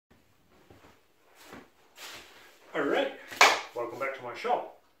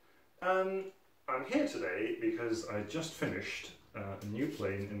I'm here today because I just finished a new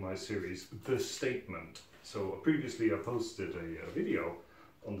plane in my series, The Statement. So previously I posted a video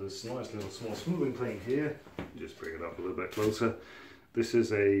on this nice little small smoothing plane here. Just bring it up a little bit closer. This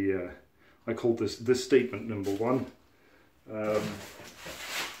is I called this Statement number 1.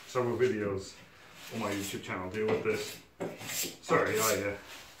 Several videos on my YouTube channel deal with this. Sorry, I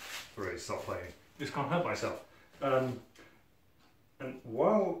already stopped playing. Just can't help myself. And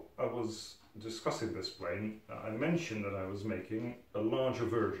while I was discussing this plane, I mentioned that I was making a larger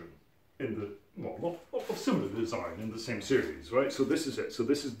version in the, well, not of similar design in the same series, right? So this is it. So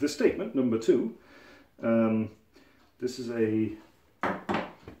this is the Statement number 2. This is a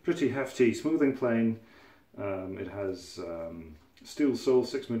pretty hefty smoothing plane. It has steel sole,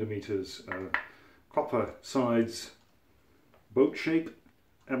 6mm, copper sides, boat shape,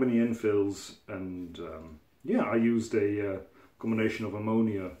 ebony infills, and yeah, I used a combination of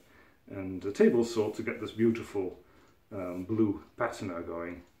ammonia and a table salt to get this beautiful blue patina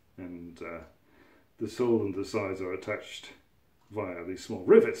going, and the sole and the sides are attached via these small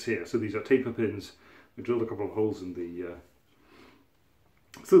rivets here. So these are taper pins. I drilled a couple of holes in the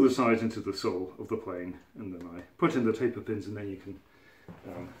through the sides into the sole of the plane, and then I put in the taper pins, and then you can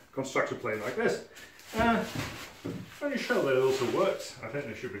construct a plane like this. When you show that it also works, I think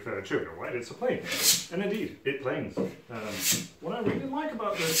this should be fairly trivial, right? It's a plane, and indeed, it planes. What I really like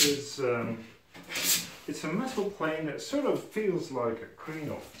about this is it's a metal plane that sort of feels like a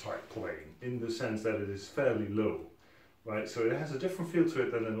Krenov type plane, in the sense that it is fairly low, right? So it has a different feel to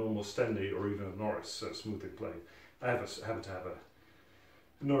it than a normal Stendy or even a Norris smoothing plane. I happen to have a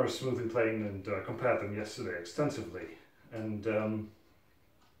Norris smoothing plane and compared them yesterday extensively, and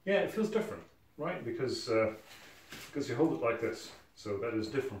yeah, it feels different, right? Because you hold it like this, so that is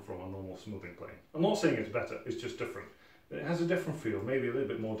different from a normal smoothing plane. I'm not saying it's better, it's just different. It has a different feel, maybe a little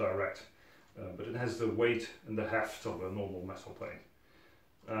bit more direct, but it has the weight and the heft of a normal metal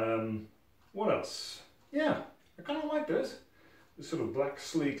plane. What else? Yeah, I kind of like this. This sort of black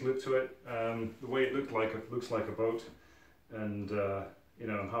sleek look to it, the way it looks like a boat, and you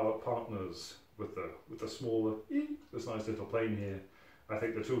know, how it partners with the smaller, this nice little plane here. I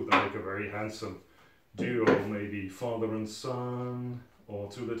think the two of them make a very handsome duo, maybe father and son,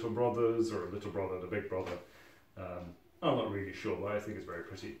 or two little brothers, or a little brother and a big brother. I'm not really sure, but I think it's very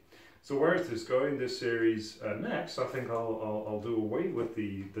pretty. So where is this going, this series? Next, I think I'll do away with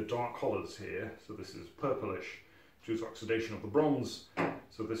the dark colours here. So this is purplish due to oxidation of the bronze.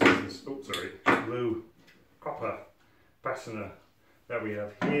 So this is, oh sorry, blue, copper, patina that we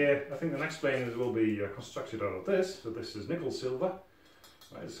have here. I think the next plane will be constructed out of this. So this is nickel silver.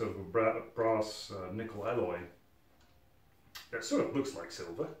 Right, sort of a brass nickel alloy. It sort of looks like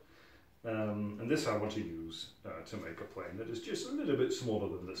silver, and this I want to use to make a plane that is just a little bit smaller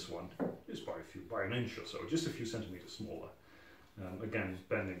than this one, just by an inch or so, just a few centimeters smaller. Again,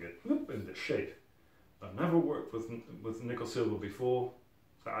 bending it in this shape. I've never worked with nickel silver before,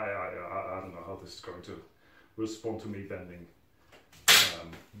 so I don't know how this is going to respond to me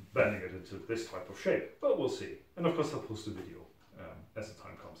bending it into this type of shape, but we'll see. And of course I'll post a video as the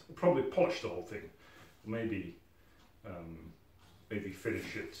time comes. I'll probably polish the whole thing, maybe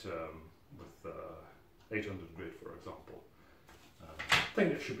finish it with 800 grit, for example. I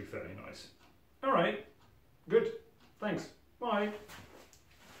think it should be fairly nice. All right, good, thanks, bye.